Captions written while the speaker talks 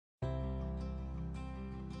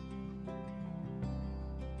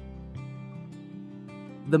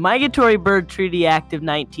The Migratory Bird Treaty Act of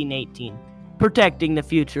 1918, protecting the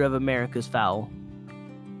future of America's fowl.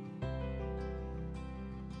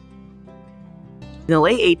 In the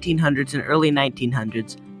late 1800s and early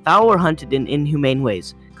 1900s, fowl were hunted in inhumane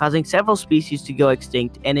ways, causing several species to go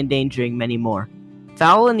extinct and endangering many more.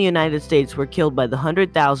 Fowl in the United States were killed by the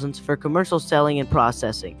hundred thousands for commercial selling and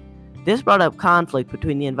processing. This brought up conflict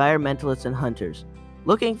between the environmentalists and hunters.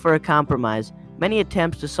 Looking for a compromise, many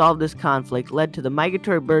attempts to solve this conflict led to the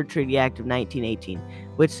Migratory Bird Treaty Act of 1918,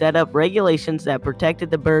 which set up regulations that protected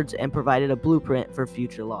the birds and provided a blueprint for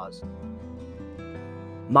future laws.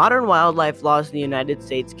 Modern wildlife laws in the United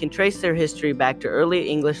States can trace their history back to early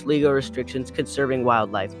English legal restrictions conserving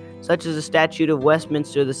wildlife, such as the Statute of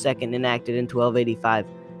Westminster II enacted in 1285,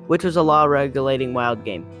 which was a law regulating wild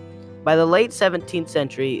game. By the late 17th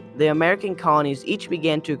century, the American colonies each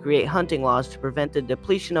began to create hunting laws to prevent the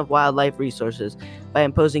depletion of wildlife resources by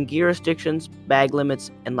imposing gear restrictions, bag limits,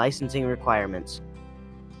 and licensing requirements.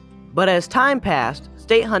 But as time passed,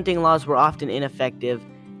 state hunting laws were often ineffective,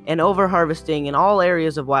 and overharvesting in all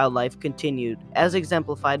areas of wildlife continued, as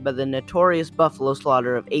exemplified by the notorious buffalo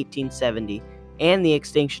slaughter of 1870 and the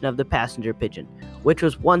extinction of the passenger pigeon, which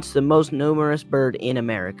was once the most numerous bird in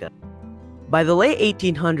America. By the late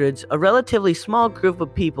 1800s, a relatively small group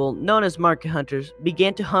of people, known as market hunters,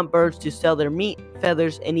 began to hunt birds to sell their meat,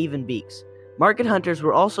 feathers, and even beaks. Market hunters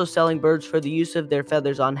were also selling birds for the use of their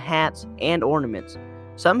feathers on hats and ornaments.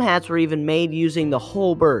 Some hats were even made using the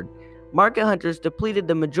whole bird. Market hunters depleted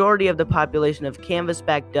the majority of the population of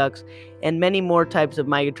canvasback ducks and many more types of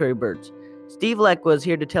migratory birds. Steve Leck was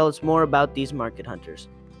here to tell us more about these market hunters.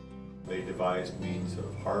 They devised means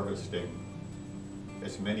of harvesting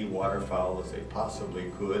as many waterfowl as they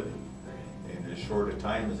possibly could in as short a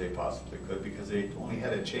time as they possibly could, because they only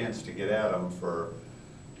had a chance to get at them for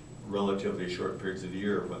relatively short periods of the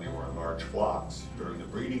year when they were in large flocks. During the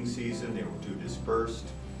breeding season, they were too dispersed,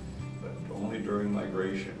 but only during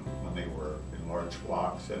migration, when they were in large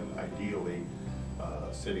flocks and ideally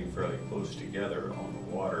sitting fairly close together on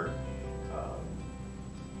the water,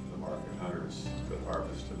 the market hunters could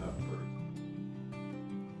harvest enough birds.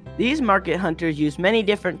 These market hunters used many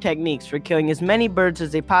different techniques for killing as many birds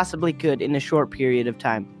as they possibly could in a short period of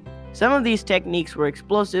time. Some of these techniques were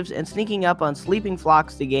explosives and sneaking up on sleeping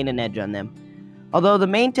flocks to gain an edge on them. Although the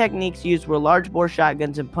main techniques used were large-bore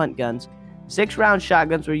shotguns and punt guns, 6-round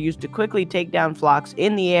shotguns were used to quickly take down flocks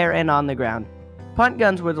in the air and on the ground. Punt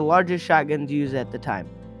guns were the largest shotguns used at the time.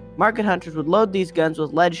 Market hunters would load these guns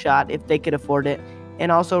with lead shot if they could afford it,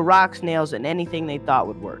 and also rocks, nails, and anything they thought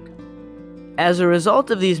would work. As a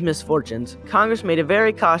result of these misfortunes, Congress made a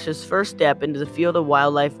very cautious first step into the field of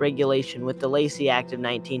wildlife regulation with the Lacey Act of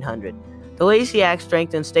 1900. The Lacey Act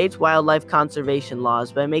strengthened states' wildlife conservation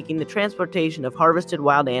laws by making the transportation of harvested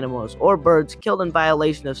wild animals or birds killed in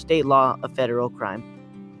violation of state law a federal crime.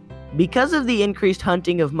 Because of the increased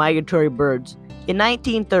hunting of migratory birds, in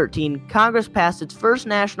 1913, Congress passed its first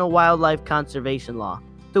national wildlife conservation law,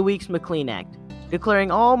 the Weeks-McLean Act,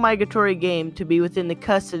 declaring all migratory game to be within the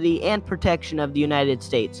custody and protection of the United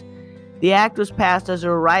States. The act was passed as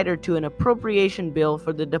a rider to an appropriation bill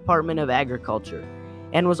for the Department of Agriculture,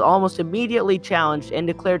 and was almost immediately challenged and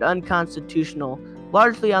declared unconstitutional,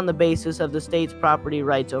 largely on the basis of the state's property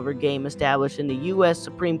rights over game established in the U.S.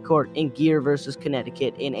 Supreme Court in Geer v.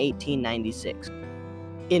 Connecticut in 1896.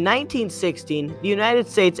 In 1916, the United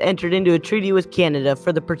States entered into a treaty with Canada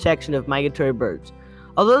for the protection of migratory birds.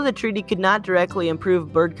 Although the treaty could not directly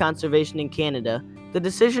improve bird conservation in Canada, the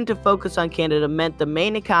decision to focus on Canada meant the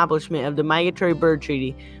main accomplishment of the Migratory Bird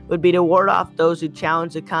Treaty would be to ward off those who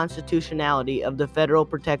challenged the constitutionality of the federal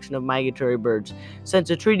protection of migratory birds, since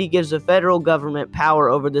the treaty gives the federal government power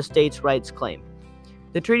over the states' rights claim.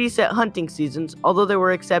 The treaty set hunting seasons, although there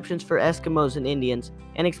were exceptions for Eskimos and Indians,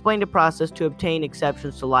 and explained a process to obtain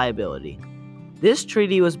exceptions to liability. This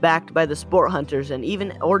treaty was backed by the sport hunters and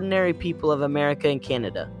even ordinary people of America and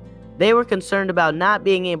Canada. They were concerned about not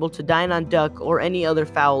being able to dine on duck or any other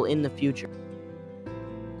fowl in the future.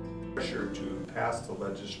 Pressure to pass the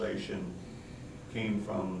legislation came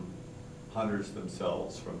from hunters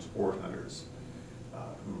themselves, from sport hunters,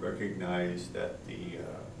 who recognized that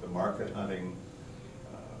the market hunting,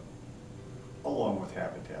 along with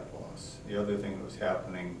habitat loss, the other thing that was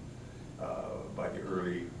happening by the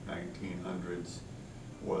early 1900s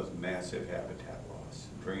was massive habitat loss,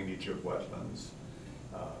 drainage of wetlands,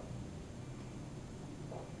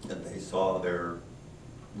 and they saw their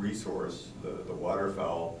resource, the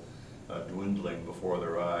waterfowl, dwindling before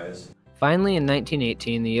their eyes. Finally, in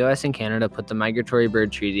 1918, the U.S. and Canada put the Migratory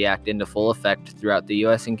Bird Treaty Act into full effect throughout the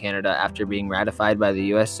U.S. and Canada after being ratified by the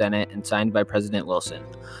U.S. Senate and signed by President Wilson.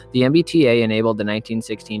 The MBTA enabled the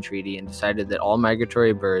 1916 treaty and decided that all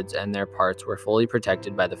migratory birds and their parts were fully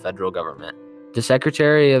protected by the federal government. The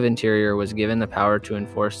Secretary of Interior was given the power to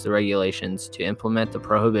enforce the regulations, to implement the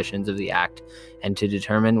prohibitions of the Act, and to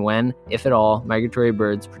determine when, if at all, migratory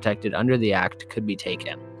birds protected under the Act could be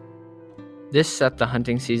taken. This set the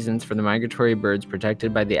hunting seasons for the migratory birds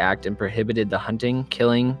protected by the Act and prohibited the hunting,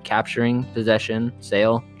 killing, capturing, possession,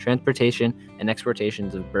 sale, transportation, and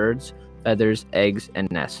exportations of birds, feathers, eggs,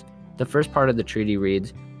 and nests. The first part of the treaty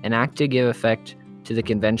reads, "An act to give effect to the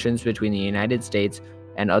conventions between the United States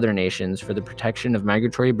and other nations for the protection of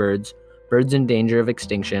migratory birds, birds in danger of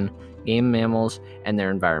extinction, game mammals, and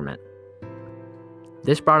their environment."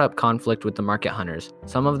 This brought up conflict with the market hunters.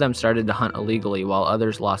 Some of them started to hunt illegally while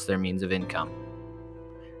others lost their means of income.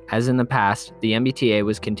 As in the past, the MBTA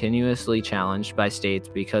was continuously challenged by states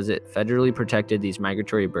because it federally protected these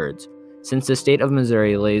migratory birds. Since the state of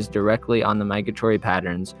Missouri lays directly on the migratory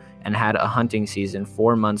patterns and had a hunting season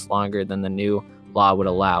 4 months longer than the new law would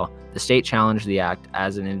allow, the state challenged the act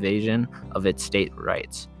as an invasion of its state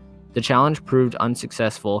rights. The challenge proved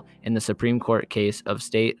unsuccessful in the Supreme Court case of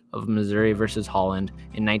State of Missouri versus Holland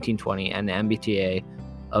in 1920, and the MBTA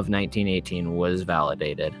of 1918 was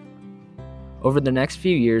validated. Over the next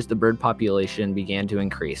few years, the bird population began to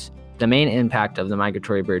increase. The main impact of the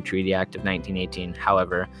Migratory Bird Treaty Act of 1918,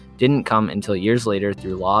 however, didn't come until years later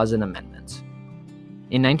through laws and amendments.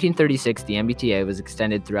 In 1936, the MBTA was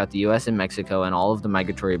extended throughout the U.S. and Mexico and all of the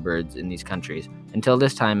migratory birds in these countries. Until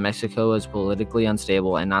this time, Mexico was politically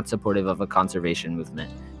unstable and not supportive of a conservation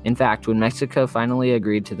movement. In fact, when Mexico finally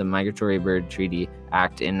agreed to the Migratory Bird Treaty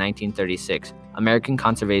Act in 1936, American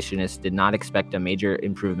conservationists did not expect a major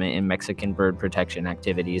improvement in Mexican bird protection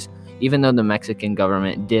activities, even though the Mexican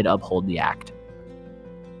government did uphold the act.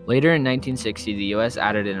 Later in 1960, the U.S.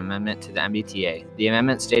 added an amendment to the MBTA. The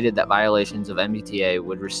amendment stated that violations of MBTA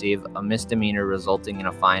would receive a misdemeanor resulting in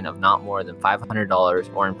a fine of not more than $500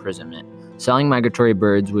 or imprisonment. Selling migratory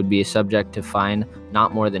birds would be subject to fine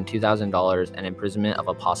not more than $2,000 and imprisonment of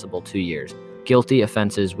a possible 2 years. Guilty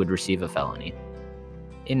offenses would receive a felony.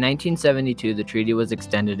 In 1972, the treaty was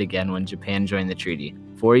extended again when Japan joined the treaty.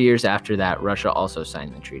 4 years after that, Russia also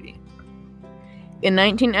signed the treaty. In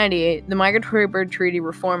 1998, the Migratory Bird Treaty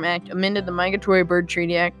Reform Act amended the Migratory Bird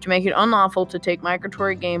Treaty Act to make it unlawful to take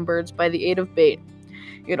migratory game birds by the aid of bait.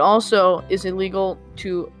 It also is illegal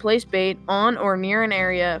to place bait on or near an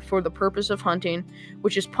area for the purpose of hunting,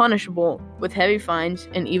 which is punishable with heavy fines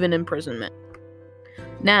and even imprisonment.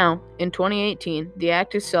 Now, in 2018, the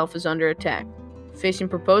act itself is under attack, facing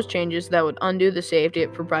proposed changes that would undo the safety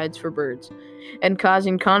it provides for birds, and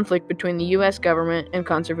causing conflict between the U.S. government and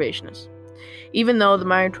conservationists. Even though the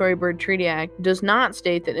Migratory Bird Treaty Act does not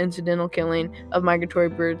state that incidental killing of migratory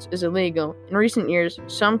birds is illegal, in recent years,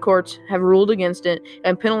 some courts have ruled against it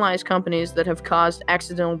and penalized companies that have caused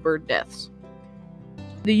accidental bird deaths.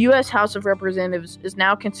 The U.S. House of Representatives is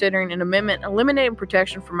now considering an amendment eliminating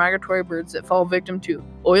protection for migratory birds that fall victim to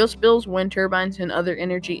oil spills, wind turbines, and other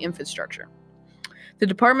energy infrastructure. The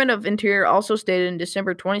Department of Interior also stated in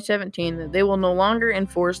December 2017 that they will no longer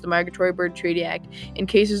enforce the Migratory Bird Treaty Act in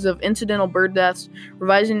cases of incidental bird deaths,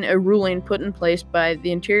 revising a ruling put in place by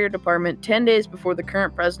the Interior Department 10 days before the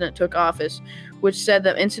current president took office, which said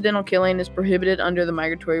that incidental killing is prohibited under the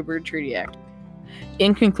Migratory Bird Treaty Act.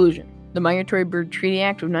 In conclusion, the Migratory Bird Treaty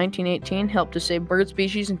Act of 1918 helped to save bird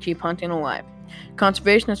species and keep hunting alive.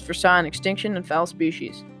 Conservationists foresaw an extinction in fowl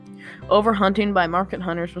species. Overhunting by market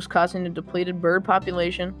hunters was causing a depleted bird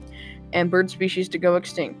population and bird species to go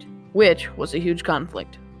extinct, which was a huge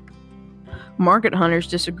conflict. Market hunters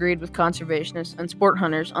disagreed with conservationists and sport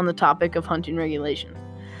hunters on the topic of hunting regulation.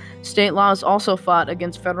 State laws also fought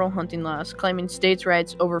against federal hunting laws, claiming states'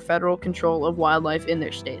 rights over federal control of wildlife in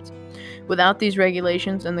their states. Without these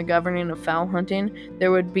regulations and the governing of fowl hunting,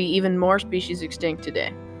 there would be even more species extinct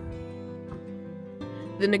today.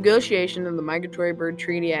 The negotiation of the Migratory Bird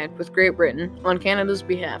Treaty Act with Great Britain, on Canada's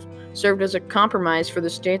behalf, served as a compromise for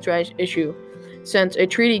the states' rights issue, since a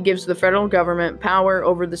treaty gives the federal government power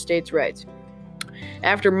over the states' rights.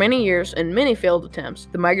 After many years and many failed attempts,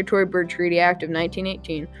 the Migratory Bird Treaty Act of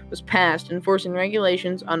 1918 was passed, enforcing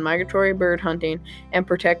regulations on migratory bird hunting and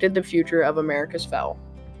protected the future of America's fowl.